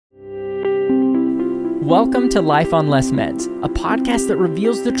Welcome to Life on Less Meds, a podcast that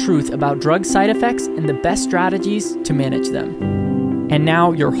reveals the truth about drug side effects and the best strategies to manage them. And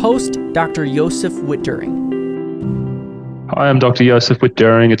now, your host, Dr. Joseph Witt-Doerring. Hi, I'm Dr. Joseph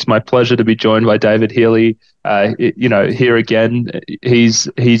Witt-Doerring. It's my pleasure to be joined by David Healy. Here again, he's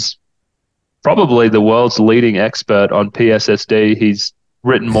probably the world's leading expert on PSSD. He's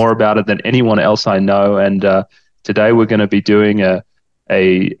written more about it than anyone else I know. And today we're going to be doing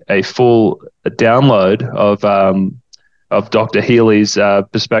a full download of Dr. Healy's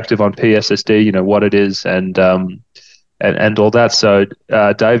perspective on PSSD, what it is and all that. So,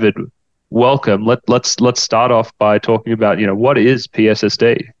 David, welcome. Let's start off by talking about, what is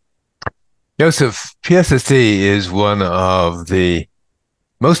PSSD? Joseph, PSSD is one of the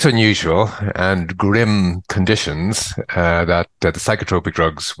most unusual and grim conditions that the psychotropic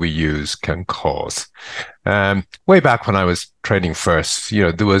drugs we use can cause. Way back when I was training first,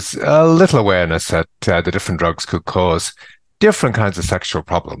 there was a little awareness that the different drugs could cause different kinds of sexual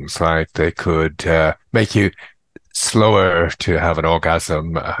problems, like they could make you slower to have an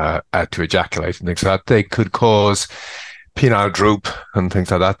orgasm, to ejaculate and things like that. They could cause penile droop and things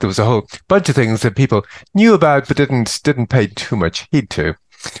like that. There was a whole bunch of things that people knew about but didn't pay too much heed to.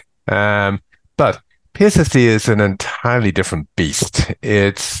 But PSSD is an entirely different beast.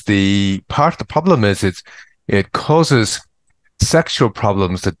 The problem is it causes sexual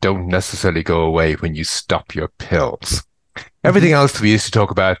problems that don't necessarily go away when you stop your pills. Everything else that we used to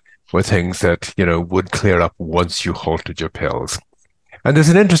talk about were things that, would clear up once you halted your pills. And there's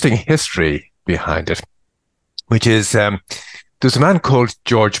an interesting history behind it, which is there's a man called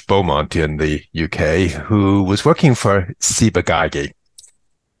George Beaumont in the UK who was working for Ciba-Geigy.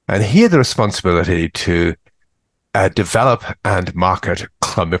 And he had the responsibility to develop and market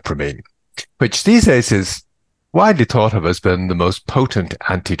clomipramine, which these days is widely thought of as being the most potent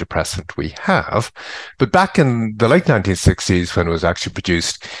antidepressant we have. But back in the late 1960s, when it was actually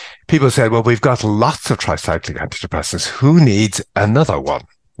produced, people said, well, we've got lots of tricyclic antidepressants. Who needs another one?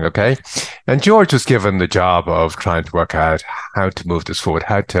 Okay. And George was given the job of trying to work out how to move this forward,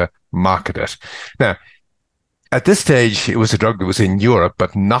 how to market it. Now, at this stage, it was a drug that was in Europe,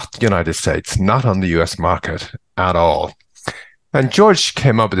 but not the United States, not on the US market at all. And George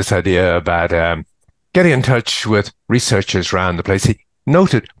came up with this idea about getting in touch with researchers around the place. He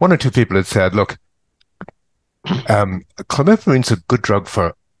noted one or two people had said, look, clomipramine is a good drug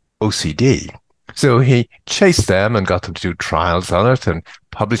for OCD. So he chased them and got them to do trials on it and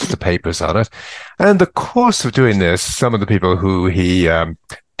published the papers on it. And in the course of doing this, some of the people who he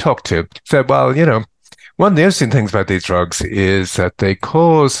talked to said, well, one of the interesting things about these drugs is that they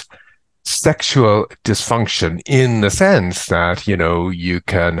cause sexual dysfunction in the sense that, you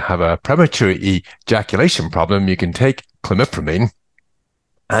can have a premature ejaculation problem. You can take clomipramine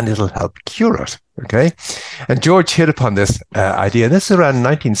and it'll help cure it. Okay. And George hit upon this idea. This is around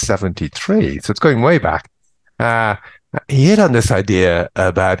 1973. So it's going way back. He hit on this idea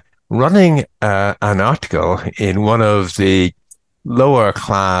about running an article in one of the lower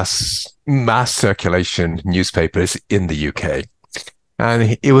class mass circulation newspapers in the UK.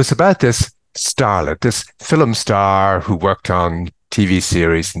 And it was about this starlet, this film star who worked on TV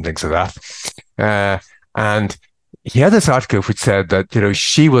series and things like that. And he had this article which said that,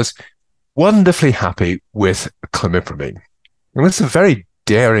 she was wonderfully happy with clomipramine. And it's a very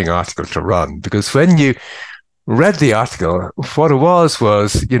daring article to run, because when you read the article, what it was,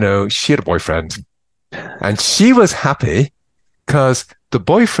 she had a boyfriend and she was happy because the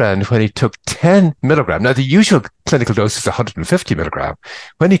boyfriend, when he took 10 milligrams, now the usual clinical dose is 150 milligrams.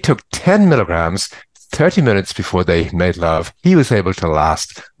 When he took 10 milligrams, 30 minutes before they made love, he was able to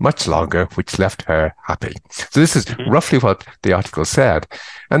last much longer, which left her happy. So this is roughly what the article said.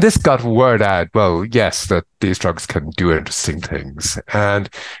 And this got word out, well, yes, that these drugs can do interesting things. And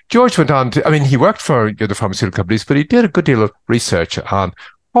George went on to, he worked for the pharmaceutical companies, but he did a good deal of research on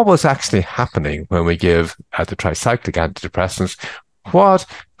what was actually happening when we give the tricyclic antidepressants. What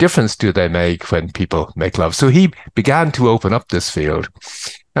difference do they make when people make love? So he began to open up this field.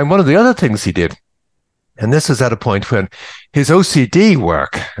 And one of the other things he did, and this was at a point when his OCD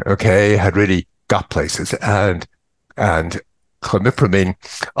work, had really got places, and clomipramine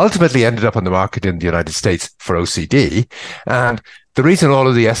ultimately ended up on the market in the United States for OCD. And the reason all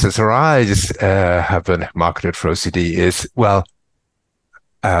of the SSRIs have been marketed for OCD is,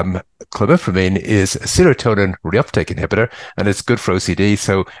 clomipramine is a serotonin reuptake inhibitor, and it's good for OCD,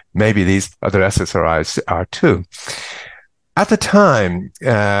 so maybe these other SSRIs are too. At the time,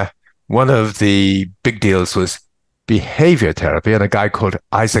 one of the big deals was behavior therapy, and a guy called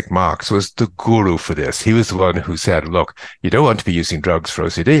Isaac Marks was the guru for this. He was the one who said, look, you don't want to be using drugs for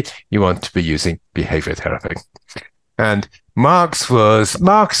OCD, you want to be using behavior therapy. And Marx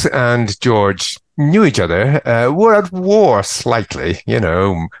and George knew each other, were at war slightly.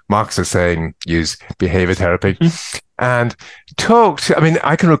 Marx was saying use behavior therapy and talked. I mean,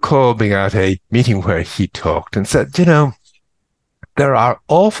 I can recall being at a meeting where he talked and said, there are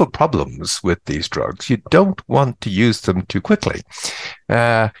awful problems with these drugs. You don't want to use them too quickly.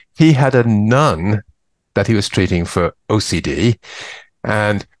 He had a nun that he was treating for OCD,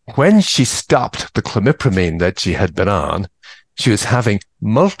 and when she stopped the clomipramine that she had been on, she was having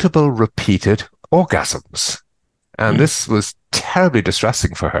multiple repeated orgasms. And this was terribly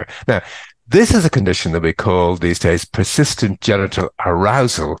distressing for her. Now, this is a condition that we call these days persistent genital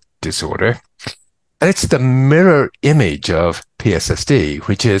arousal disorder. And it's the mirror image of PSSD,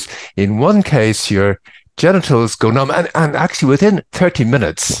 which is in one case, your genitals go numb. And actually within 30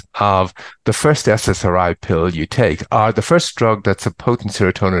 minutes of the first SSRI pill you take, or the first drug that's a potent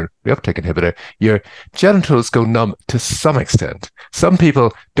serotonin reuptake inhibitor, your genitals go numb to some extent. Some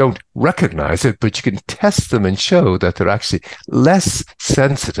people don't recognize it, but you can test them and show that they're actually less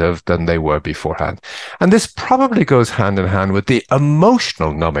sensitive than they were beforehand. And this probably goes hand in hand with the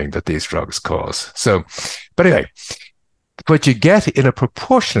emotional numbing that these drugs cause. But anyway, what you get in a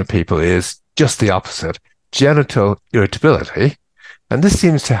proportion of people is just the opposite, genital irritability. And this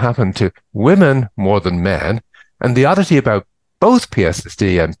seems to happen to women more than men. And the oddity about both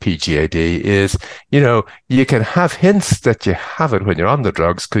PSSD and PGAD is, you can have hints that you have it when you're on the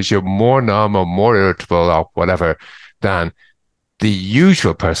drugs because you're more numb or more irritable or whatever than the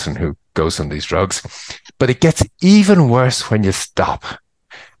usual person who goes on these drugs. But it gets even worse when you stop.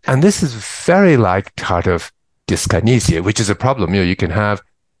 And this is very like tardive dyskinesia, which is a problem. You can have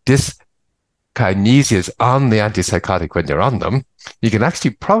dyskinesias on the antipsychotic when you're on them. You can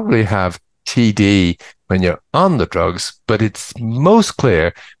actually probably have TD when you're on the drugs, but it's most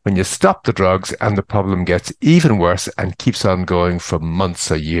clear when you stop the drugs and the problem gets even worse and keeps on going for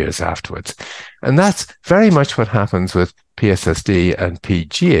months or years afterwards. And that's very much what happens with PSSD and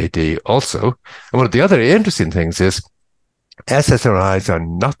PGAD also. And one of the other interesting things is SSRIs are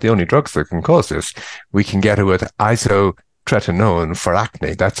not the only drugs that can cause this. We can get it with isotretinoin for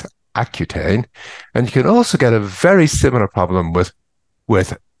acne. That's Accutane. And you can also get a very similar problem with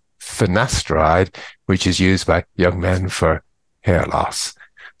finasteride, which is used by young men for hair loss.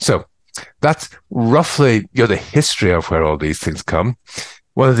 So that's roughly the history of where all these things come.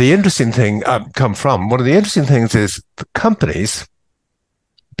 One of the interesting things is the companies,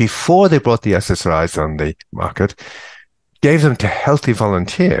 before they brought the SSRIs on the market, gave them to healthy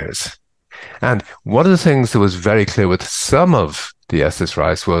volunteers. And one of the things that was very clear with some of the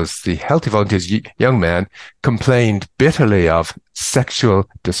SSRIs was the healthy volunteers, young men, complained bitterly of sexual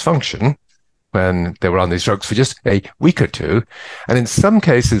dysfunction when they were on these drugs for just a week or two. And in some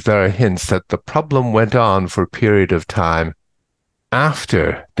cases, there are hints that the problem went on for a period of time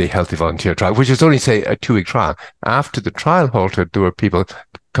after the healthy volunteer trial, which is only, say, a 2-week trial. After the trial halted, there were people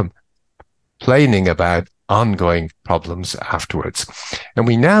complaining about ongoing problems afterwards. And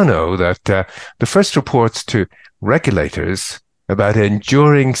we now know that the first reports to regulators about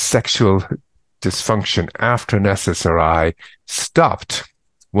enduring sexual dysfunction after an SSRI stopped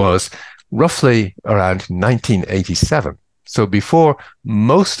was roughly around 1987. So before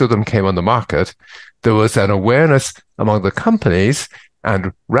most of them came on the market, there was an awareness among the companies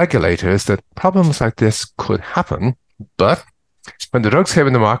and regulators that problems like this could happen. But when the drugs came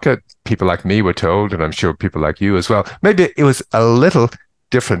in the market, people like me were told, and I'm sure people like you as well, maybe it was a little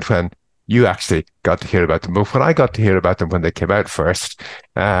different when you actually got to hear about them. But when I got to hear about them when they came out first,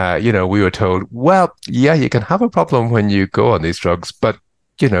 we were told, well, yeah, you can have a problem when you go on these drugs, but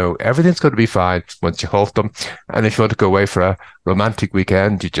everything's going to be fine once you halt them. And if you want to go away for a romantic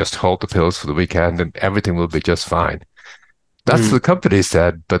weekend, you just halt the pills for the weekend and everything will be just fine. That's what the company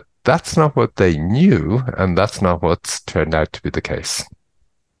said, but that's not what they knew, and that's not what's turned out to be the case.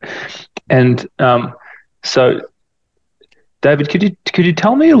 And so, David, could you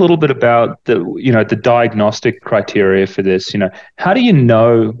tell me a little bit about the diagnostic criteria for this? How do you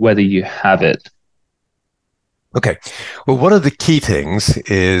know whether you have it? Okay. Well, one of the key things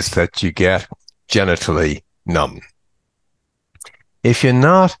is that you get genitally numb. If you're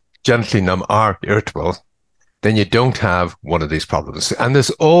not genitally numb or irritable, then you don't have one of these problems. And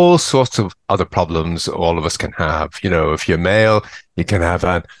there's all sorts of other problems all of us can have. If you're male, you can have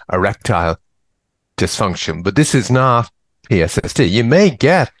an erectile dysfunction, but this is not PSSD. You may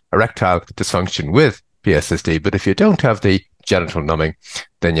get erectile dysfunction with PSSD, but if you don't have the genital numbing,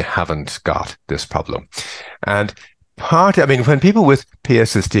 then you haven't got this problem. And when people with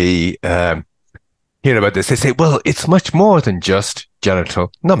PSSD hear about this, they say, well, it's much more than just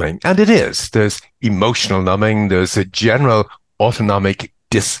genital numbing. And it is. There's emotional numbing, there's a general autonomic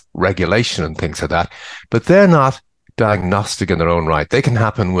dysregulation and things like that. But they're not diagnostic in their own right. They can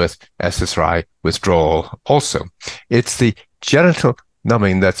happen with SSRI withdrawal also. It's the genital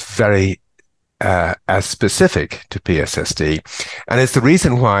numbing that's very as specific to PSSD. And it's the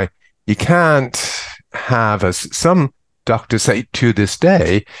reason why you can't have, as some doctors say to this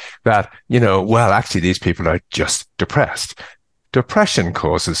day, that, well, actually, these people are just depressed. Depression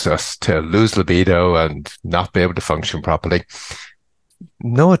causes us to lose libido and not be able to function properly.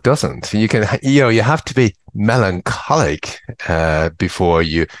 No, it doesn't. You have to be melancholic before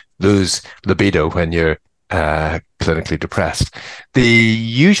you lose libido when you're clinically depressed. The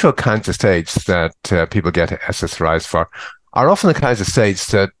usual kinds of states that people get SSRIs for are often the kinds of states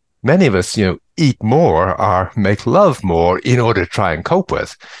that many of us, eat more or make love more in order to try and cope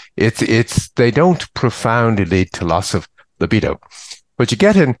with. They don't profoundly lead to loss of libido. What you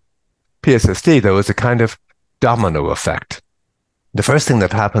get in PSSD, though, is a kind of domino effect. The first thing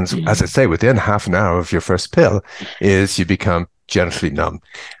that happens, as I say, within half an hour of your first pill is you become genitally numb.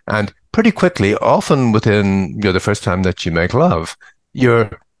 And pretty quickly, often within the first time that you make love,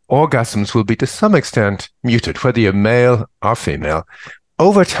 your orgasms will be to some extent muted, whether you're male or female.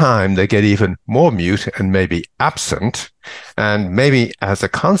 Over time, they get even more mute and maybe absent. And maybe as a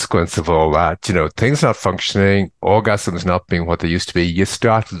consequence of all that, things not functioning, orgasms not being what they used to be, you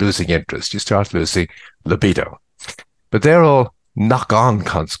start losing interest, you start losing libido. But they're all knock-on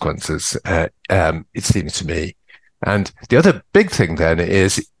consequences, it seems to me. And the other big thing then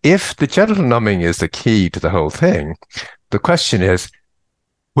is, if the genital numbing is the key to the whole thing, the question is,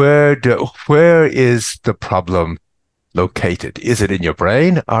 where is the problem located? Is it in your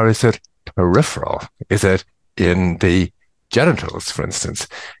brain, or is it peripheral? Is it in the genitals, for instance?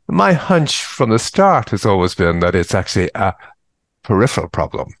 My hunch from the start has always been that it's actually a peripheral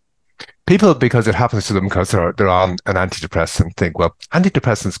problem. People, because it happens to them because they're on an antidepressant, think, well,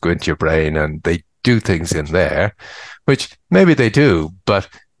 antidepressants go into your brain and they do things in there, which maybe they do, but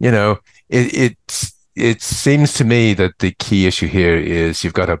it seems to me that the key issue here is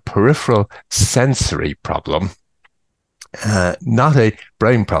you've got a peripheral sensory problem, not a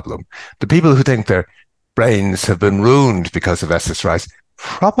brain problem. The people who think their brains have been ruined because of SSRIs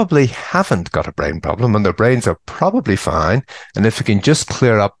probably haven't got a brain problem, and their brains are probably fine. And if we can just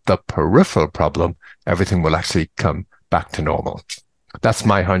clear up the peripheral problem, everything will actually come back to normal. That's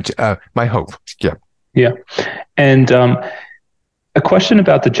my hunch, my hope. Yeah. Yeah. And a question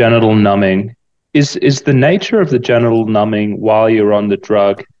about the genital numbing. Is the nature of the genital numbing while you're on the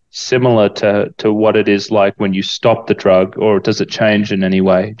drug similar to what it is like when you stop the drug, or does it change in any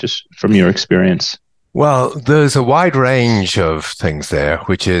way, just from your experience? Well, there's a wide range of things there,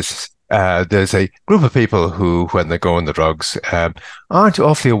 which is there's a group of people who, when they go on the drugs, aren't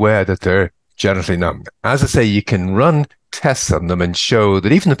awfully aware that they're genitally numb. As I say, you can run tests on them and show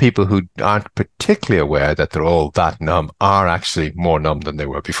that even the people who aren't particularly aware that they're all that numb are actually more numb than they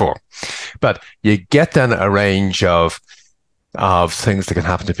were before. But you get then a range of things that can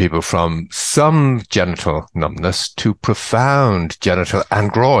happen to people, from some genital numbness to profound genital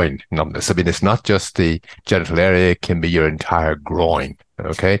and groin numbness. I mean, it's not just the genital area, it can be your entire groin,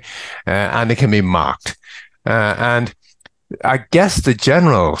 okay? And it can be marked. And I guess the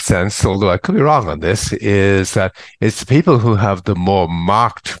general sense, although I could be wrong on this, is that it's the people who have the more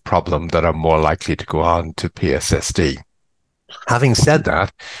marked problem that are more likely to go on to PSSD. Having said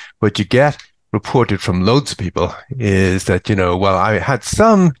that, what you get reported from loads of people is that, well, I had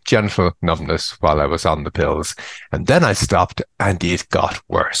some genital numbness while I was on the pills, and then I stopped and it got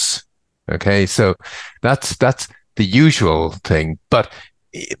worse. Okay, so that's the usual thing. But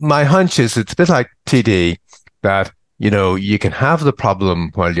my hunch is it's a bit like TD, that, you can have the problem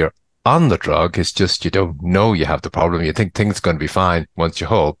while you're on the drug. It's just you don't know you have the problem. You think things are going to be fine once you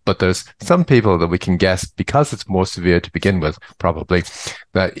hold. But there's some people that we can guess, because it's more severe to begin with, probably,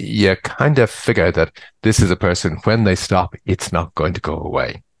 that you kind of figure that this is a person, when they stop, it's not going to go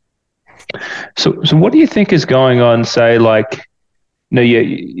away. So what do you think is going on, say, like,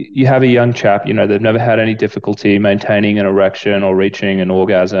 you have a young chap, they've never had any difficulty maintaining an erection or reaching an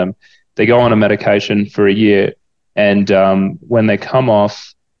orgasm. They go on a medication for a year, and when they come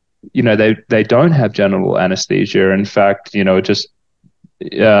off, they don't have genital anesthesia. In fact,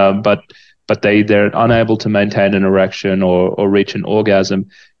 but they're unable to maintain an erection or reach an orgasm.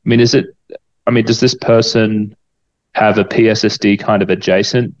 Does this person have a PSSD kind of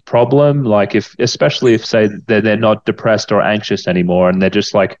adjacent problem? Like, especially if say they're not depressed or anxious anymore, and they're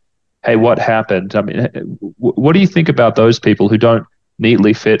just like hey, what happened? I mean, what do you think about those people who don't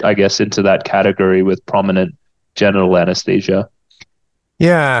neatly fit, I guess, into that category with prominent genital anesthesia?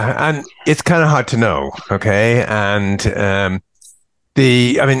 Yeah, and it's kind of hard to know, okay? And I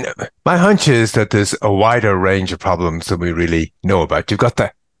mean, my hunch is that there's a wider range of problems than we really know about. You've got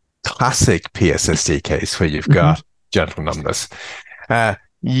the classic PSSD case where you've got genital numbness, and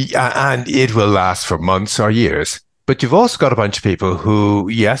it will last for months or years. But you've also got a bunch of people who,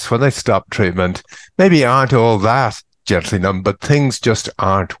 yes, when they stop treatment, maybe aren't all that gently numb, but things just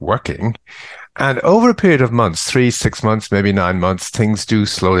aren't working. And over a period of months, 3, 6 months, maybe 9 months, things do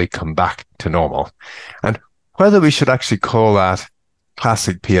slowly come back to normal. And whether we should actually call that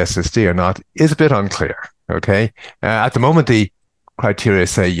classic PSSD or not is a bit unclear, okay? At the moment, the criteria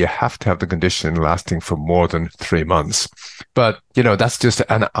say you have to have the condition lasting for more than 3 months. But, that's just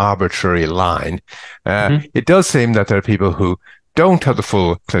an arbitrary line. It does seem that there are people who don't have the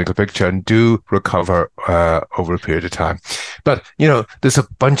full clinical picture and do recover over a period of time. But, there's a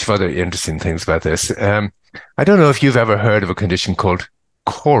bunch of other interesting things about this. I don't know if you've ever heard of a condition called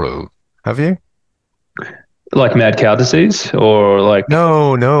KORU. Have you? Like mad cow disease or like...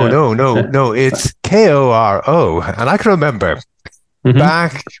 No. It's KORO. And I can remember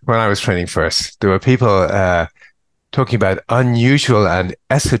back when I was training first, there were people talking about unusual and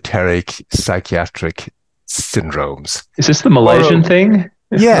esoteric psychiatric syndromes. Is this the Malaysian thing?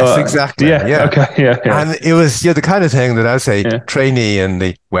 Yes, exactly. Yeah. Okay. Yeah. And it was the kind of thing that as a trainee in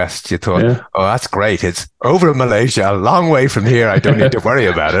the West, you thought, oh, that's great. It's over in Malaysia, a long way from here. I don't need to worry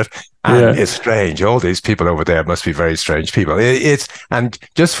about it. And it's strange. All these people over there must be very strange people. And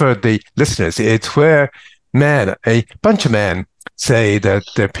just for the listeners, it's where a bunch of men say that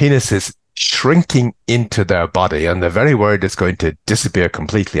their penis is shrinking into their body and they're very worried it's going to disappear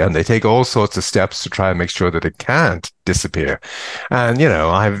completely, and they take all sorts of steps to try and make sure that it can't disappear. And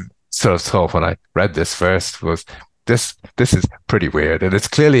I've sort of thought when I read this first was this is pretty weird, and it's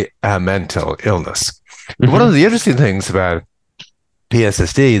clearly a mental illness. One of the interesting things about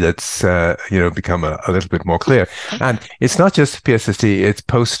PSSD that's become a little bit more clear, and it's not just PSSD, it's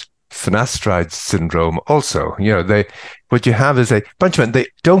post-finasteride syndrome also. What you have is a bunch of men, they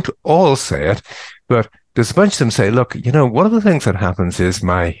don't all say it, but there's a bunch of them say, look, one of the things that happens is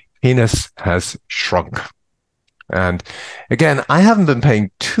my penis has shrunk. And again, I haven't been paying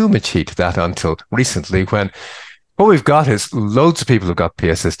too much heed to that until recently, when what we've got is loads of people who've got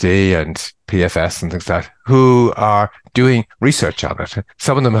PSSD and PFS and things like that who are doing research on it.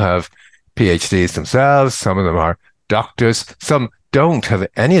 Some of them have PhDs themselves, some of them are doctors, some don't have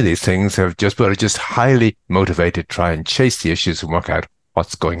any of these things, but are just highly motivated to try and chase the issues and work out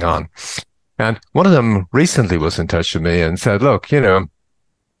what's going on. And one of them recently was in touch with me and said, look,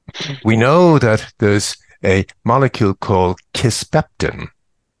 we know that there's a molecule called kisspeptin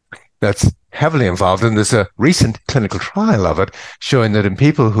that's heavily involved, and there's a recent clinical trial of it showing that in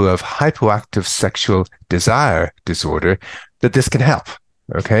people who have hypoactive sexual desire disorder, that this can help.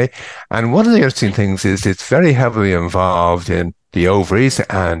 Okay. And one of the interesting things is it's very heavily involved in the ovaries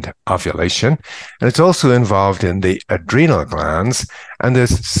and ovulation, and it's also involved in the adrenal glands. And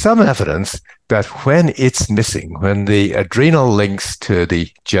there's some evidence that when it's missing, when the adrenal links to the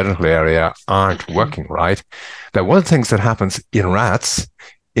genital area aren't working right, that one of the things that happens in rats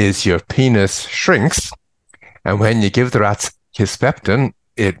is your penis shrinks, and when you give the rats kisspeptin,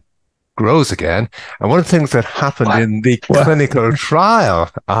 it grows again. And one of the things that happened in the clinical trial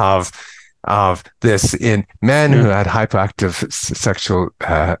of this in men who had hypoactive sexual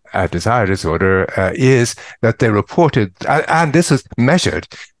desire disorder is that they reported, and this is measured,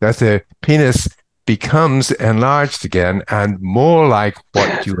 that the penis becomes enlarged again and more like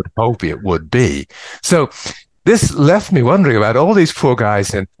what you would hope it would be. So this left me wondering about all these poor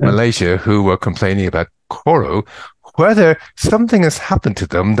guys in Malaysia who were complaining about KORU, whether something has happened to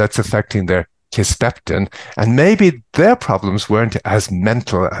them that's affecting their kisspeptin, and maybe their problems weren't as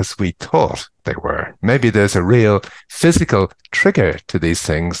mental as we thought they were. Maybe there's a real physical trigger to these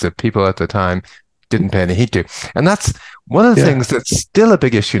things that people at the time didn't pay any heed to. And that's one of the things that's still a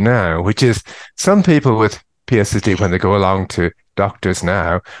big issue now, which is some people with PSSD, when they go along to doctors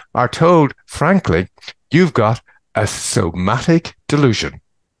now, are told, frankly, you've got a somatic delusion.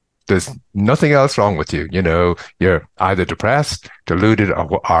 There's nothing else wrong with you. You're either depressed, deluded,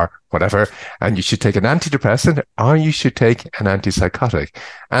 or whatever, and you should take an antidepressant or you should take an antipsychotic.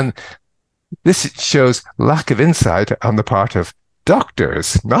 And this shows lack of insight on the part of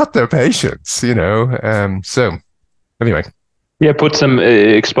doctors, not their patients, So anyway. Yeah,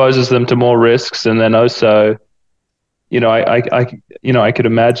 exposes them to more risks, and then also I could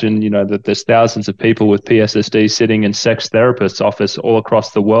imagine, that there's thousands of people with PSSD sitting in sex therapists' office all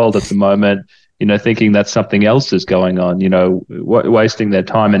across the world at the moment, thinking that something else is going on, wasting their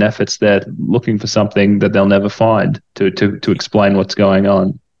time and efforts there looking for something that they'll never find to explain what's going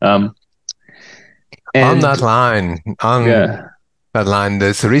on. On And that line, yeah,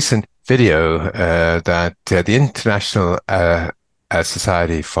 there's a recent video that the International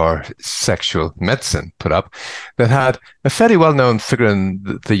Society for Sexual Medicine put up that had a fairly well-known figure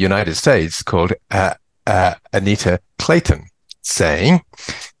in the United States called Anita Clayton saying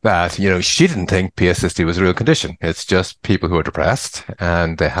that, she didn't think PSSD was a real condition. It's just people who are depressed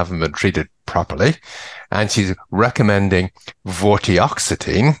and they haven't been treated properly. And she's recommending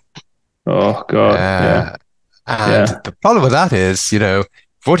vortioxetine. Oh God, yeah. And the problem with that is,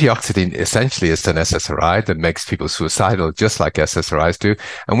 vortioxetine essentially is an SSRI that makes people suicidal, just like SSRIs do.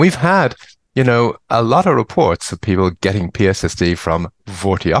 And we've had, a lot of reports of people getting PSSD from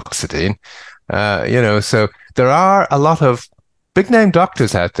vortioxetine. So there are a lot of big name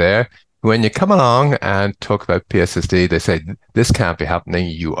doctors out there. When you come along and talk about PSSD, they say, this can't be happening.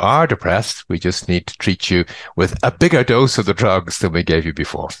 You are depressed. We just need to treat you with a bigger dose of the drugs than we gave you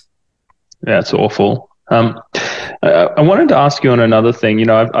before. Yeah, it's awful. I wanted to ask you on another thing.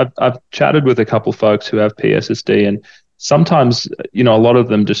 I've chatted with a couple folks who have PSSD, and sometimes, a lot of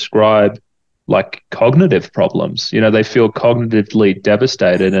them describe like cognitive problems. They feel cognitively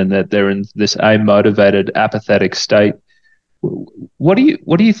devastated and that they're in this amotivated, apathetic state. What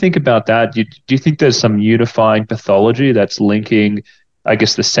do you think about that? Do you think there's some unifying pathology that's linking, I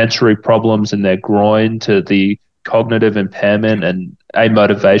guess, the sensory problems in their groin to the cognitive impairment and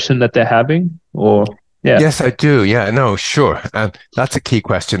amotivation that they're having? Or Yes, I do. Yeah, no, sure. And that's a key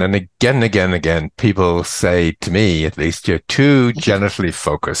question. And again, people say to me, at least, you're too genitally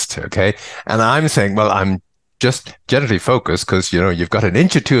focused. Okay. And I'm saying, well, I'm just genitally focused because, you've got an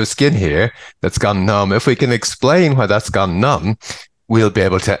inch or two of skin here that's gone numb. If we can explain why that's gone numb, we'll be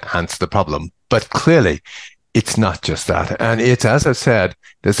able to answer the problem. But clearly, it's not just that. And it's, as I said,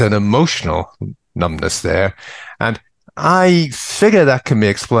 there's an emotional numbness there. And I figure that can be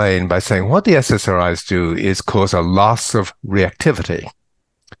explained by saying what the SSRIs do is cause a loss of reactivity.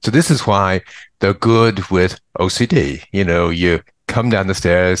 So this is why they're good with OCD. You come down the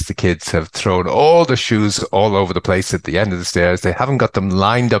stairs, the kids have thrown all the shoes all over the place at the end of the stairs. They haven't got them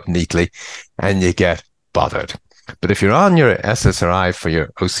lined up neatly, and you get bothered. But if you're on your SSRI for your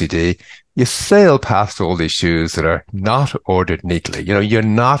OCD, you sail past all these shoes that are not ordered neatly. You're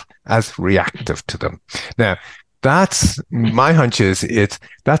not as reactive to them. Now, that's my hunch is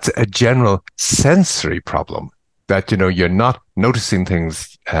that's a general sensory problem that, you're not noticing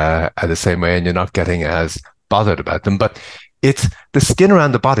things the same way and you're not getting as bothered about them. But it's the skin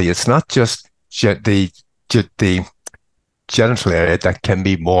around the body. It's not just the genital area that can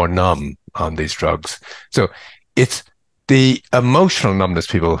be more numb on these drugs. So it's the emotional numbness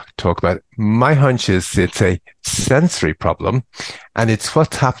people talk about. My hunch is it's a sensory problem, and it's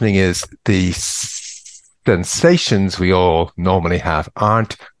what's happening is the sensations we all normally have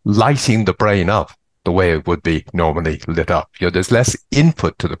aren't lighting the brain up the way it would be normally lit up. There's less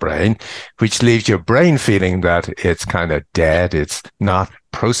input to the brain, which leaves your brain feeling that it's kind of dead. It's not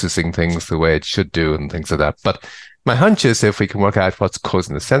processing things the way it should do and things like that. But my hunch is if we can work out what's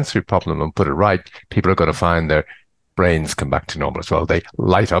causing the sensory problem and put it right, people are going to find their brains come back to normal as well. They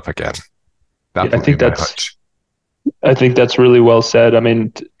light up again. I think that's really well said. I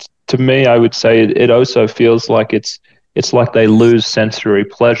mean, to me, I would say it also feels like it's like they lose sensory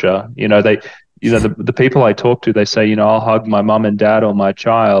pleasure. The people I talk to, they say, I'll hug my mum and dad or my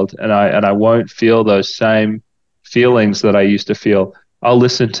child, and I won't feel those same feelings that I used to feel. I'll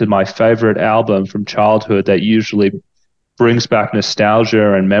listen to my favorite album from childhood that usually brings back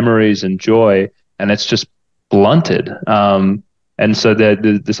nostalgia and memories and joy, and it's just blunted. And so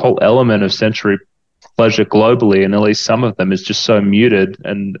this whole element of sensory pleasure globally, and at least some of them, is just so muted,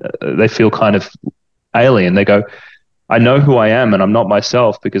 and they feel kind of alien. They go, I know who I am and I'm not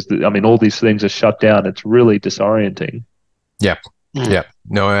myself because, all these things are shut down. It's really disorienting. Yeah. Yeah.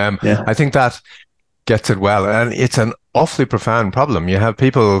 No, I think that gets it well. And it's an awfully profound problem. You have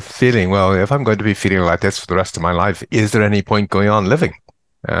people feeling, well, if I'm going to be feeling like this for the rest of my life, is there any point going on living?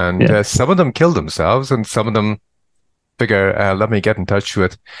 And some of them kill themselves, and some of them figure, let me get in touch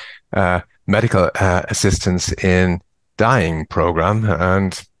with medical assistance in dying program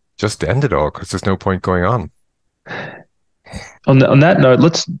and just end it all because there's no point going on. On that note,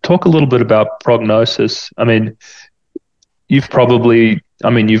 let's talk a little bit about prognosis. I mean, you've probably, I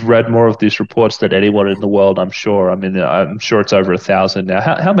mean, you've read more of these reports than anyone in the world, I'm sure. I mean, I'm sure it's over 1,000 now.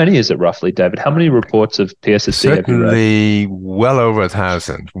 How many is it roughly, David? How many reports of PSSD have you read? Certainly well over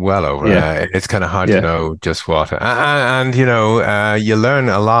 1,000, well over. Yeah, It's kind of hard to yeah, know just what. And you learn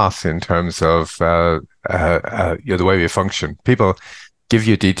a lot in terms of the way we function. People give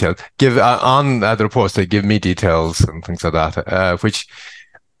you details, give on the reports, they give me details and things like that, which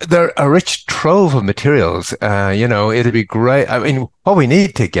they're a rich trove of materials. It'd be great. I mean, what we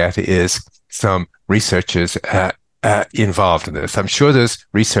need to get is some researchers involved in this. I'm sure there's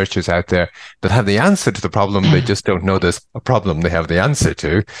researchers out there that have the answer to the problem. They just don't know there's a problem they have the answer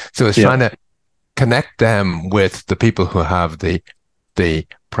to. So it's trying to connect them with the people who have the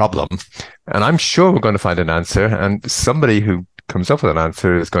problem. And I'm sure we're going to find an answer. And somebody who comes up with an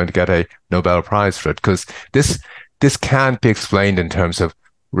answer is going to get a Nobel Prize for it, because this can't be explained in terms of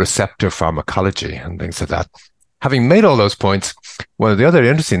receptor pharmacology and things like that. Having made all those points, one of the other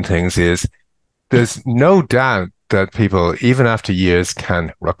interesting things is there's no doubt that people, even after years,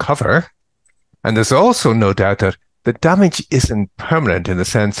 can recover. And there's also no doubt that the damage isn't permanent in the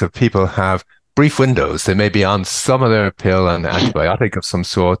sense of people have brief windows. They may be on some other pill, an antibiotic of some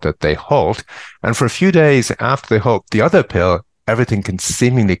sort, that they halt. And for a few days after they halt the other pill, everything can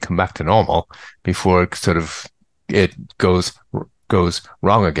seemingly come back to normal before it goes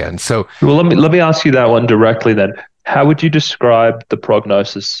wrong again. So, well, let me ask you that one directly then. How would you describe the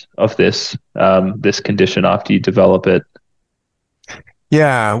prognosis of this condition after you develop it?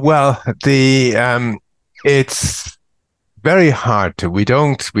 Yeah, well, it's very hard to. We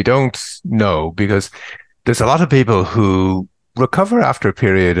don't know, because there's a lot of people who recover after a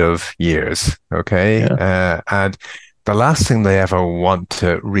period of years. Okay, and the last thing they ever want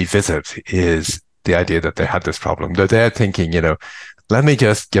to revisit is the idea that they had this problem. They're thinking, let me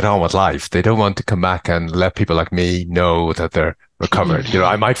just get on with life. They don't want to come back and let people like me know that they're recovered.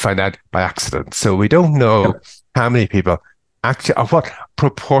 I might find out by accident. So we don't know how many people actually, or what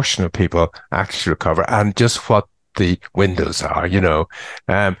proportion of people actually recover, and just what the windows are.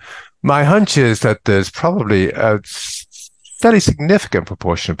 My hunch is that there's probably a fairly significant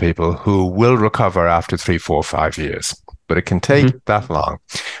proportion of people who will recover after 3, 4, 5 years. But it can take that long.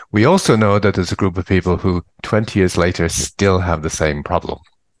 We also know that there's a group of people who 20 years later still have the same problem.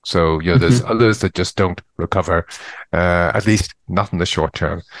 So, there's others that just don't recover, at least not in the short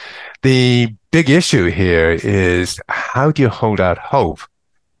term. The big issue here is, how do you hold out hope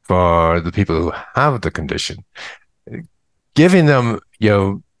for the people who have the condition? Giving them,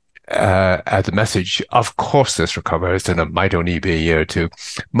 the message, of course this recovers, and it might only be a year or two,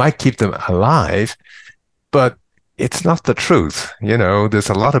 might keep them alive, but it's not the truth. There's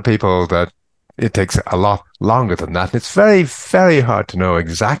a lot of people that it takes a lot longer than that. And it's very, very hard to know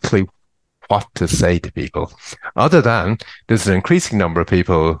exactly what to say to people, other than there's an increasing number of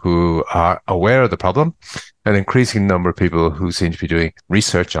people who are aware of the problem, an increasing number of people who seem to be doing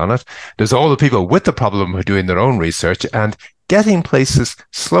research on it. There's all the people with the problem who are doing their own research and getting places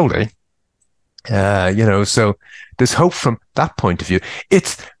slowly. So there's hope from that point of view.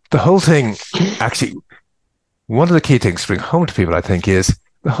 It's the whole thing, actually. One of the key things to bring home to people, I think, is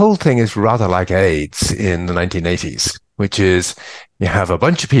the whole thing is rather like AIDS in the 1980s, which is you have a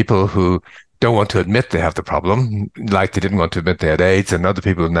bunch of people who don't want to admit they have the problem, like they didn't want to admit they had AIDS, and other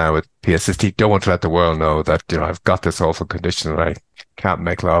people now with PSSD don't want to let the world know that, I've got this awful condition and I can't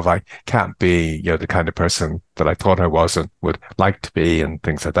make love, I can't be, the kind of person that I thought I was and would like to be, and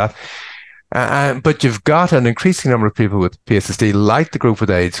things like that. But you've got an increasing number of people with PSSD, like the group with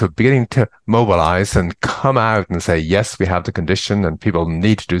AIDS, who are beginning to mobilize and come out and say, yes, we have the condition and people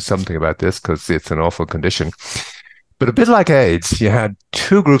need to do something about this because it's an awful condition. But a bit like AIDS, you had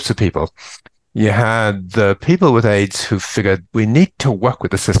two groups of people. You had the people with AIDS who figured we need to work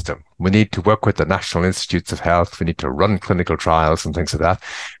with the system. We need to work with the National Institutes of Health. We need to run clinical trials and things like that.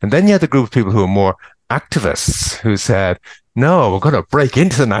 And then you had the group of people who are more activists who said, no, we're going to break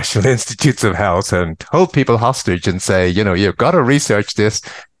into the National Institutes of Health and hold people hostage and say, you've got to research this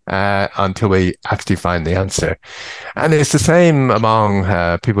until we actually find the answer. And it's the same among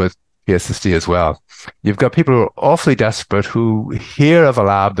people with PSSD as well. You've got people who are awfully desperate who hear of a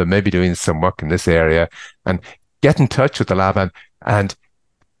lab that may be doing some work in this area and get in touch with the lab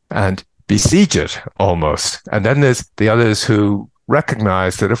and besiege it almost. And then there's the others who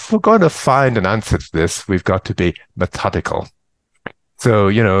recognize that if we're going to find an answer to this, we've got to be methodical. So,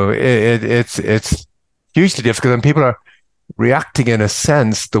 it's hugely difficult, and people are reacting in a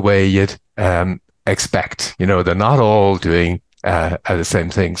sense the way you'd expect. They're not all doing the same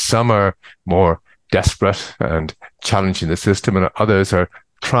thing. Some are more desperate and challenging the system, and others are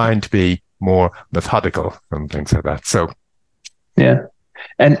trying to be more methodical and things like that. So Yeah.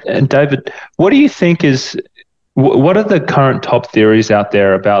 And David, what do you think what are the current top theories out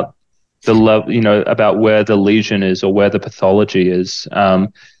there about about where the lesion is or where the pathology is?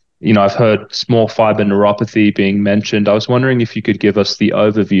 I've heard small fiber neuropathy being mentioned. I was wondering if you could give us the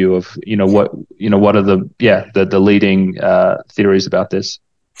overview of, what are the leading theories about this?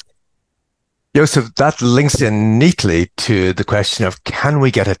 Joseph, that links in neatly to the question of, can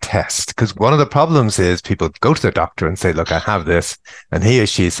we get a test? Because one of the problems is people go to the doctor and say, look, I have this. And he or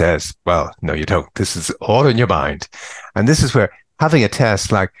she says, well, no, you don't. This is all in your mind. And this is where having a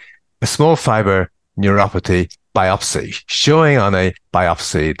test like a small fiber neuropathy biopsy, showing on a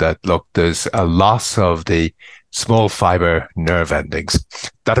biopsy that, look, there's a loss of the small fiber nerve endings.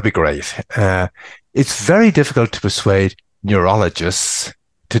 That'd be great. It's very difficult to persuade neurologists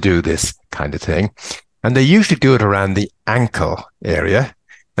to do this kind of thing. And they usually do it around the ankle area.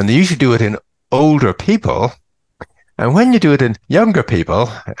 And they usually do it in older people. And when you do it in younger people,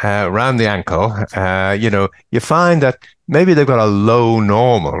 around the ankle, you find that maybe they've got a low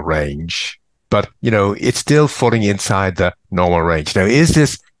normal range, but, it's still falling inside the normal range. Now, is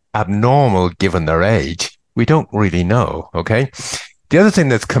this abnormal given their age? We don't really know, okay? The other thing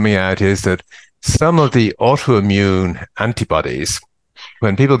that's coming out is that some of the autoimmune antibodies,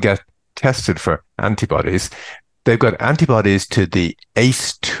 when people get tested for antibodies, they've got antibodies to the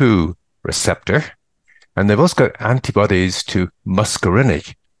ACE2 receptor, and they've also got antibodies to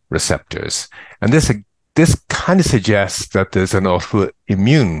muscarinic receptors. And this kind of suggests that there's an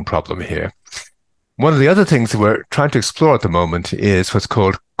autoimmune problem here. One of the other things that we're trying to explore at the moment is what's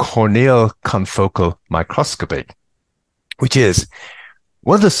called corneal confocal microscopy, which is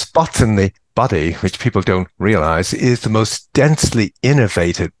one of the spots in the body, which people don't realize, is the most densely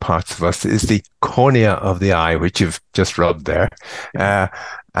innervated parts of us, is the cornea of the eye, which you've just rubbed there.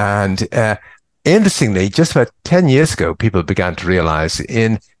 Interestingly, just about 10 years ago, people began to realize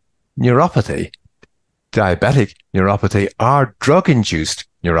in neuropathy, diabetic neuropathy, are drug-induced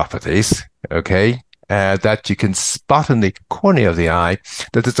neuropathies, okay, that you can spot in the cornea of the eye,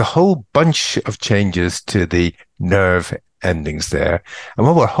 that there's a whole bunch of changes to the nerve endings there. And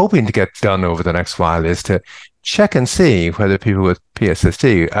what we're hoping to get done over the next while is to check and see whether people with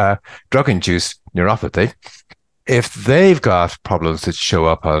PSSD, drug-induced neuropathy, if they've got problems that show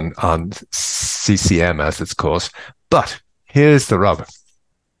up on CCM, as it's called. But here's the rub.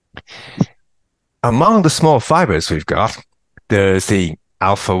 Among the small fibers we've got, there's the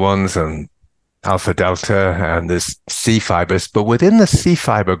alpha ones and alpha delta, and there's C fibers. But within the C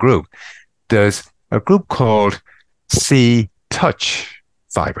fiber group, there's a group called C touch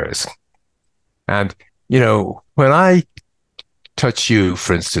fibers. And, when I touch you,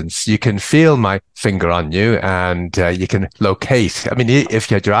 for instance, you can feel my finger on you, and you can locate. I mean, if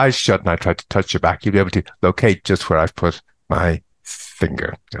you had your eyes shut and I tried to touch your back, you'd be able to locate just where I've put my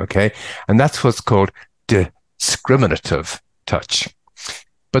finger, okay? And that's what's called discriminative touch.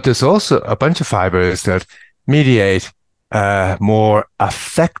 But there's also a bunch of fibers that mediate more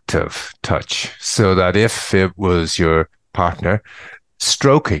affective touch, so that if it was your partner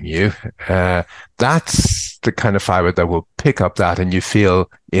stroking you, that's the kind of fiber that will pick up that and you feel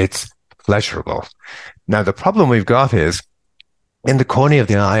it's pleasurable. Now, the problem we've got is in the cornea of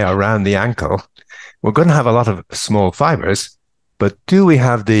the eye around the ankle, we're going to have a lot of small fibers, but do we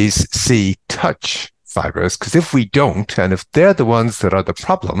have these C touch fibers? Because if we don't, and if they're the ones that are the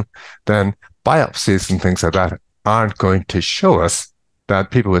problem, then biopsies and things like that aren't going to show us that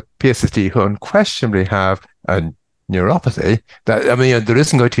people with PSSD who unquestionably have a neuropathy, there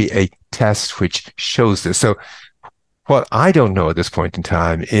isn't going to be a test which shows this. So what I don't know at this point in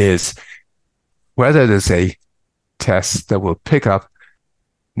time is whether there's a test that will pick up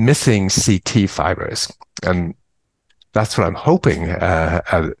missing CT fibers. And that's what I'm hoping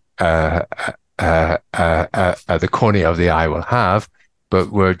the cornea of the eye will have, but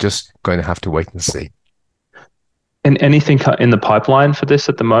we're just going to have to wait and see. And anything in the pipeline for this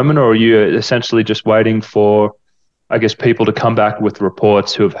at the moment, or are you essentially just waiting for, I guess, people to come back with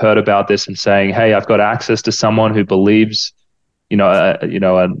reports who have heard about this and saying, "Hey, I've got access to someone who believes, a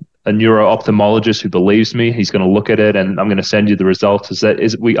neuro-ophthalmologist who believes me. He's going to look at it, and I'm going to send you the results."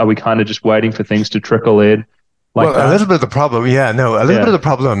 Are we kind of just waiting for things to trickle in? A little bit of the problem, bit of the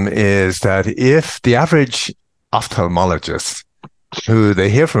problem is that if the average ophthalmologist, who they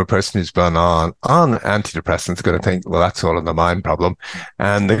hear from a person who's been on antidepressants, are going to think, well, that's all in the mind problem.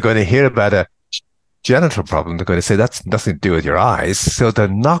 And they're going to hear about a genital problem. They're going to say, that's nothing to do with your eyes. So they're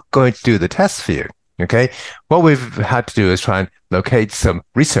not going to do the test for you. Okay. What we've had to do is try and locate some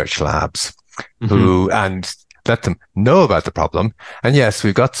research labs and let them know about the problem. And yes,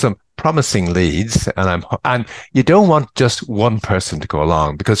 we've got some promising leads, and you don't want just one person to go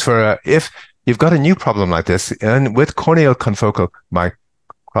along, because if you've got a new problem like this, and with corneal confocal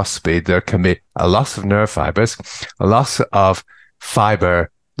microscopy, there can be a loss of nerve fibers, a loss of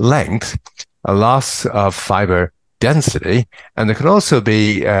fiber length, a loss of fiber density, and there can also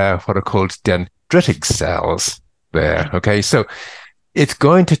be what are called dendritic cells there. Okay, so it's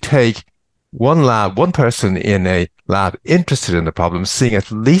going to take one person in a lab interested in the problem, seeing at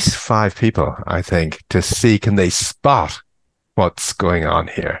least 5 people, I think, to see can they spot what's going on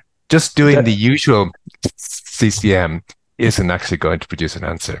here. Just doing the usual CCM isn't actually going to produce an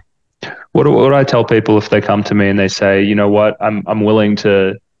answer. What do I tell people if they come to me and they say, you know what, I'm willing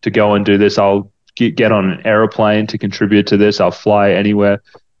to go and do this. I'll get on an airplane to contribute to this. I'll fly anywhere.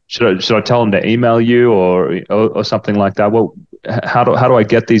 Should I tell them to email you or something like that? Well, how do I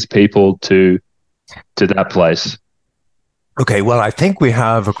get these people to that place? Okay, well, I think we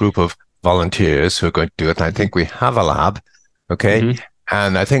have a group of volunteers who are going to do it, and I think we have a lab. Okay, mm-hmm.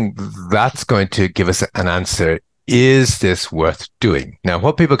 And I think that's going to give us an answer. Is this worth doing? Now,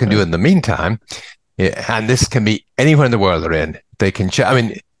 what people can do in the meantime, and this can be anywhere in the world they're in, they can check. I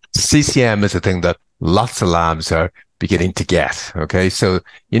mean, CCM is a thing that lots of labs are beginning to get. Okay, so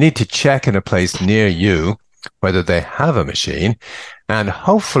you need to check in a place near you whether they have a machine. And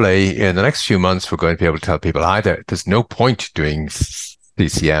hopefully in the next few months, we're going to be able to tell people either there's no point doing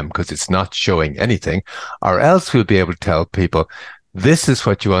CCM because it's not showing anything, or else we'll be able to tell people this is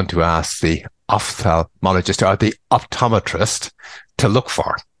what you want to ask the ophthalmologist or the optometrist to look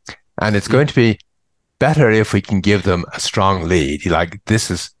for. And it's going to be better if we can give them a strong lead. Like, this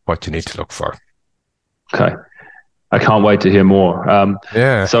is what you need to look for. Okay. I can't wait to hear more.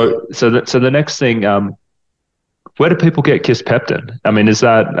 Yeah. So the next thing, where do people get kisspeptin? I mean, is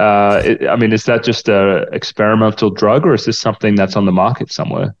that just a experimental drug, or is this something that's on the market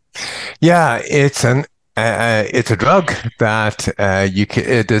somewhere? Yeah, it's a drug that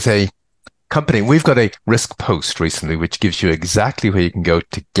there's a company. We've got a risk post recently, which gives you exactly where you can go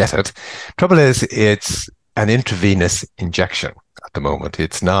to get it. Trouble is, it's an intravenous injection at the moment.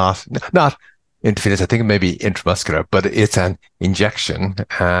 It's not intravenous. I think it may be intramuscular, but it's an injection,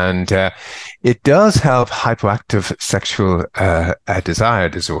 and it does help hypoactive sexual desire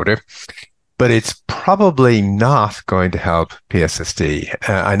disorder, but it's probably not going to help PSSD.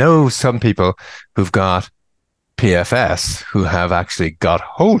 I know some people who've got PFS who have actually got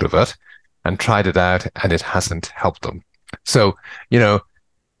hold of it and tried it out, and it hasn't helped them. So,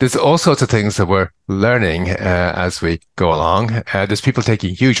 there's all sorts of things that we're learning as we go along. There's people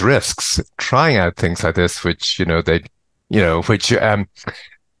taking huge risks, trying out things like this, which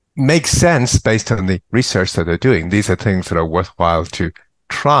makes sense based on the research that they're doing. These are things that are worthwhile to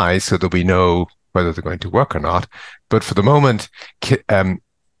try so that we know whether they're going to work or not. But for the moment,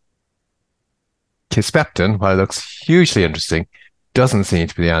 kisspeptin, while it looks hugely interesting, doesn't seem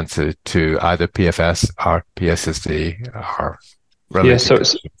to be the answer to either PFS or PSSD or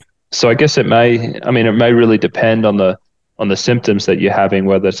So I guess it may really depend on the symptoms that you're having,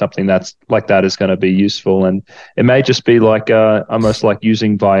 whether something that's like that is going to be useful. And it may just be like almost like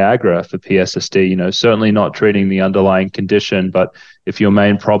using Viagra for PSSD, certainly not treating the underlying condition, but if your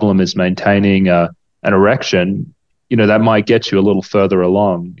main problem is maintaining an erection, that might get you a little further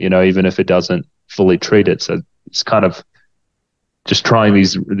along, even if it doesn't fully treat it. So it's kind of just trying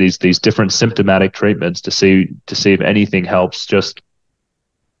these different symptomatic treatments to see if anything helps, just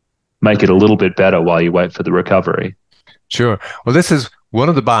make it a little bit better while you wait for the recovery. Sure. Well, this is one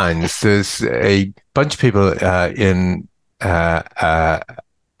of the binds. There's a bunch of people in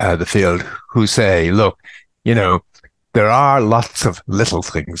the field who say, look, there are lots of little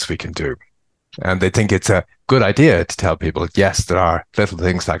things we can do. And they think it's a good idea to tell people, yes, there are little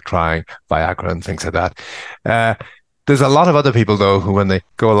things like trying Viagra and things like that. There's a lot of other people, though, who, when they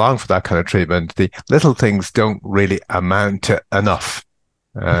go along for that kind of treatment, the little things don't really amount to enough.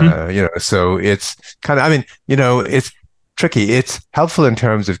 So it's kind of, it's tricky. It's helpful in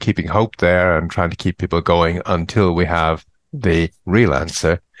terms of keeping hope there and trying to keep people going until we have the real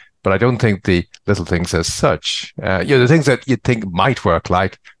answer. But I don't think the little things as such, the things that you think might work,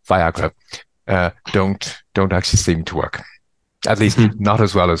 like Viagra, don't actually seem to work. At least not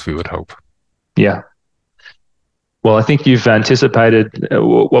as well as we would hope. Yeah. Well, I think you've anticipated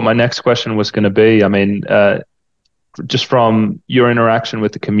what my next question was going to be. I mean, just from your interaction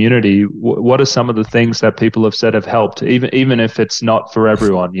with the community, what are some of the things that people have said have helped, even if it's not for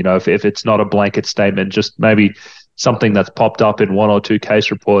everyone, if it's not a blanket statement, just maybe something that's popped up in 1 or 2 case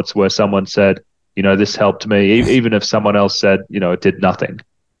reports where someone said, this helped me, even if someone else said, it did nothing.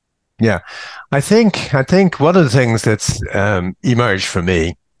 Yeah, I think one of the things that's emerged for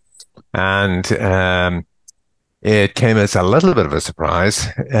me And it came as a little bit of a surprise,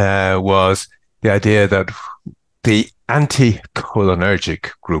 was the idea that the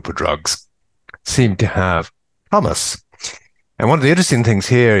anticholinergic group of drugs seemed to have promise. And one of the interesting things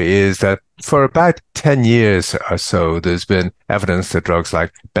here is that for about 10 years or so, there's been evidence that drugs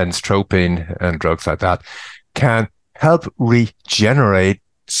like benztropine and drugs like that can help regenerate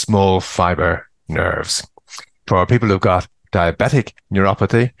small fiber nerves. For people who've got diabetic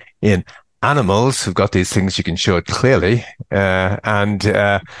neuropathy, in animals who've got these things, you can show it clearly.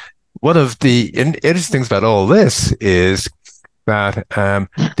 One of the interesting things about all this is that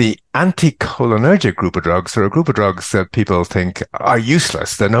the anticholinergic group of drugs are a group of drugs that people think are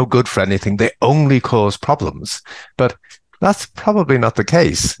useless. They're no good for anything. They only cause problems. But that's probably not the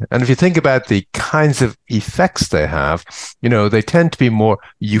case. And if you think about the kinds of effects they have, they tend to be more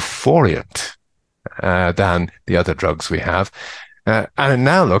euphoriant than the other drugs we have. And it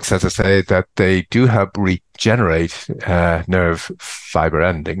now looks, as I say, that they do help regenerate nerve fiber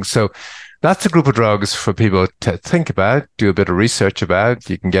endings. So that's a group of drugs for people to think about, do a bit of research about.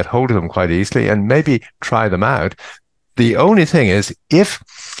 You can get hold of them quite easily and maybe try them out. The only thing is, if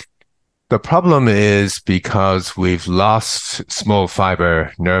the problem is because we've lost small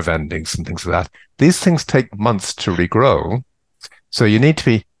fiber nerve endings and things like that, these things take months to regrow. So you need to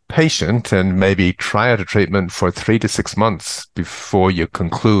be patient and maybe try out a treatment for 3 to 6 months before you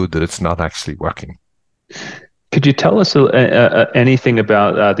conclude that it's not actually working. Could you tell us anything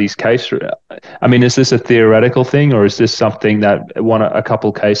about these cases? I mean, is this a theoretical thing, or is this something that a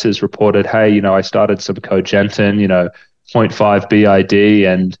couple cases reported, hey, I started some Cogentin, 0.5 BID,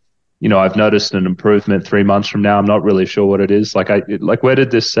 and, I've noticed an improvement 3 months from now. I'm not really sure what it is. Where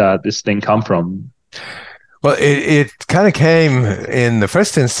did this thing come from? Well, it kind of came in the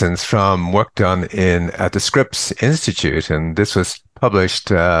first instance from work done at the Scripps Institute, and this was published,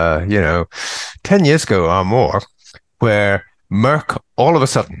 10 years ago or more, where Merck all of a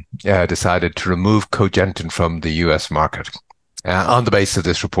sudden decided to remove Cogentin from the US market on the basis of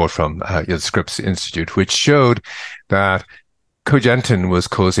this report from the Scripps Institute, which showed that Cogentin was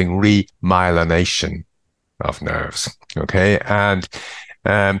causing remyelination of nerves. Okay, and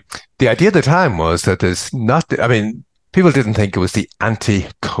the idea at the time was that people didn't think it was the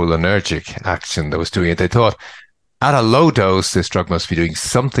anticholinergic action that was doing it. They thought at a low dose, this drug must be doing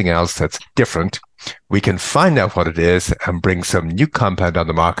something else that's different. We can find out what it is and bring some new compound on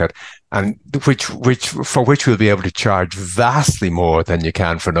the market, and for which we'll be able to charge vastly more than you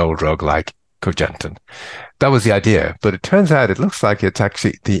can for an old drug like Cogentin. That was the idea, but it turns out it looks like it's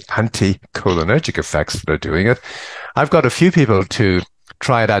actually the anticholinergic effects that are doing it. I've got a few people to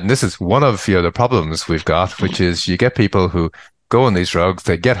try it out, and this is one of the problems we've got, which is you get people who go on these drugs,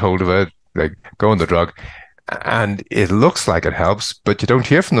 they get hold of it, they go on the drug, and it looks like it helps, but you don't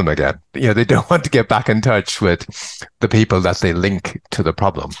hear from them again. They don't want to get back in touch with the people that they link to the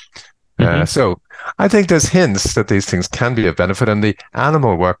problem. So I think there's hints that these things can be of benefit, and the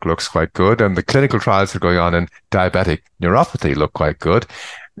animal work looks quite good, and the clinical trials that are going on in diabetic neuropathy look quite good.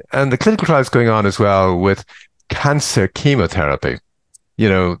 And the clinical trials going on as well with cancer chemotherapy.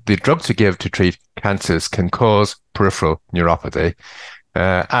 The drugs we give to treat cancers can cause peripheral neuropathy,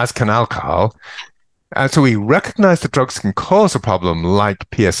 as can alcohol. And so we recognize that drugs can cause a problem like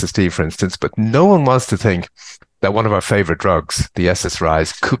PSSD, for instance, but no one wants to think that one of our favorite drugs, the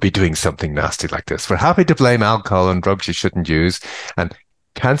SSRIs, could be doing something nasty like this. We're happy to blame alcohol and drugs you shouldn't use. And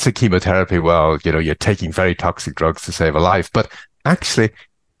cancer chemotherapy, well, you're taking very toxic drugs to save a life. But actually,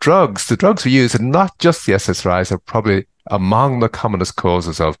 the drugs we use, and not just the SSRIs, are probably among the commonest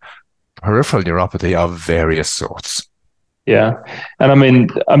causes of peripheral neuropathy of various sorts. Yeah. And I mean,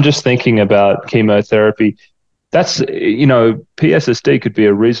 I'm just thinking about chemotherapy. That's, PSSD could be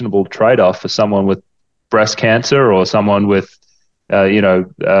a reasonable trade-off for someone with breast cancer or someone with,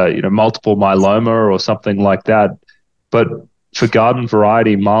 multiple myeloma or something like that. But for garden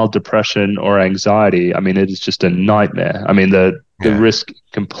variety, mild depression or anxiety, I mean, it is just a nightmare. I mean, the risk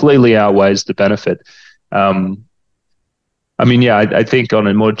completely outweighs the benefit. I think on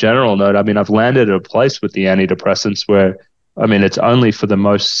a more general note, I've landed at a place with the antidepressants where, it's only for the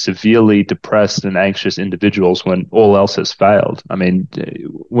most severely depressed and anxious individuals when all else has failed. I mean,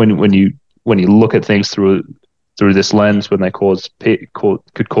 when you look at things through this lens, when they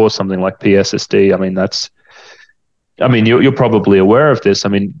could cause something like PSSD, you're probably aware of this.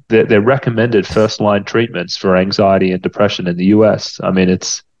 They're recommended first-line treatments for anxiety and depression in the US.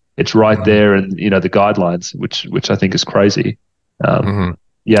 It's right there in the guidelines, which I think is crazy.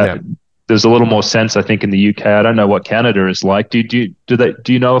 there's a little more sense, I think, in the UK. I don't know what Canada is like. Do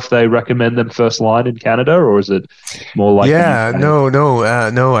you know if they recommend them first line in Canada, or is it more like Yeah, the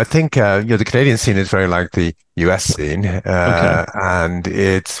UK? no. I think the Canadian scene is very like the US scene, Okay. and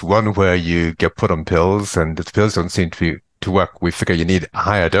it's one where you get put on pills, and the pills don't seem to work. We figure you need a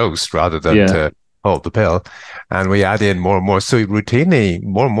higher dose rather than Yeah. to hold the pill, and we add in more and more. So routinely,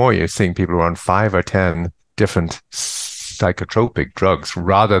 more and more, you're seeing people on 5 or 10 different psychotropic drugs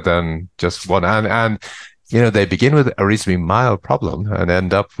rather than just one. And they begin with a reasonably mild problem and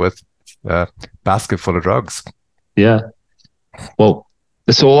end up with a basket full of drugs. Yeah. Well,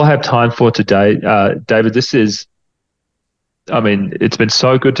 that's all I have time for today. David, it's been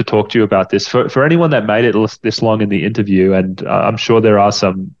so good to talk to you about this. For anyone that made it this long in the interview, and I'm sure there are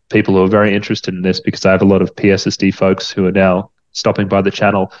some people who are very interested in this because I have a lot of PSSD folks who are now stopping by the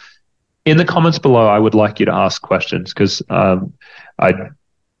channel. In the comments below, I would like you to ask questions because I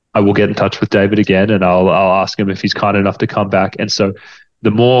will get in touch with David again, and I'll ask him if he's kind enough to come back. And so,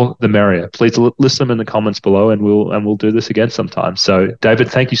 the more the merrier. Please list them in the comments below, and we'll do this again sometime. So, David,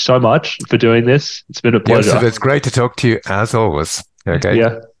 thank you so much for doing this. It's been a pleasure. Yes, it's great to talk to you as always. Okay.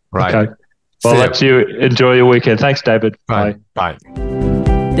 Yeah. Right. Okay. Well, let you enjoy your weekend. Thanks, David. Bye. Bye.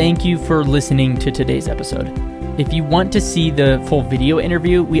 Thank you for listening to today's episode. If you want to see the full video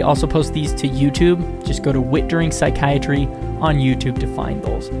interview, we also post these to YouTube. Just go to Wit During Psychiatry on YouTube to find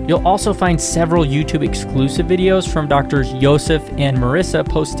those. You'll also find several YouTube exclusive videos from Drs. Joseph and Marissa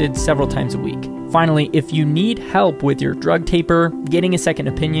posted several times a week. Finally, if you need help with your drug taper, getting a second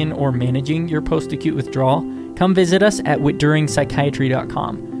opinion, or managing your post-acute withdrawal, come visit us at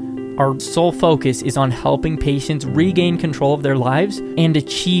witduringpsychiatry.com. Our sole focus is on helping patients regain control of their lives and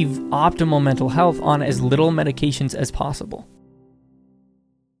achieve optimal mental health on as little medications as possible.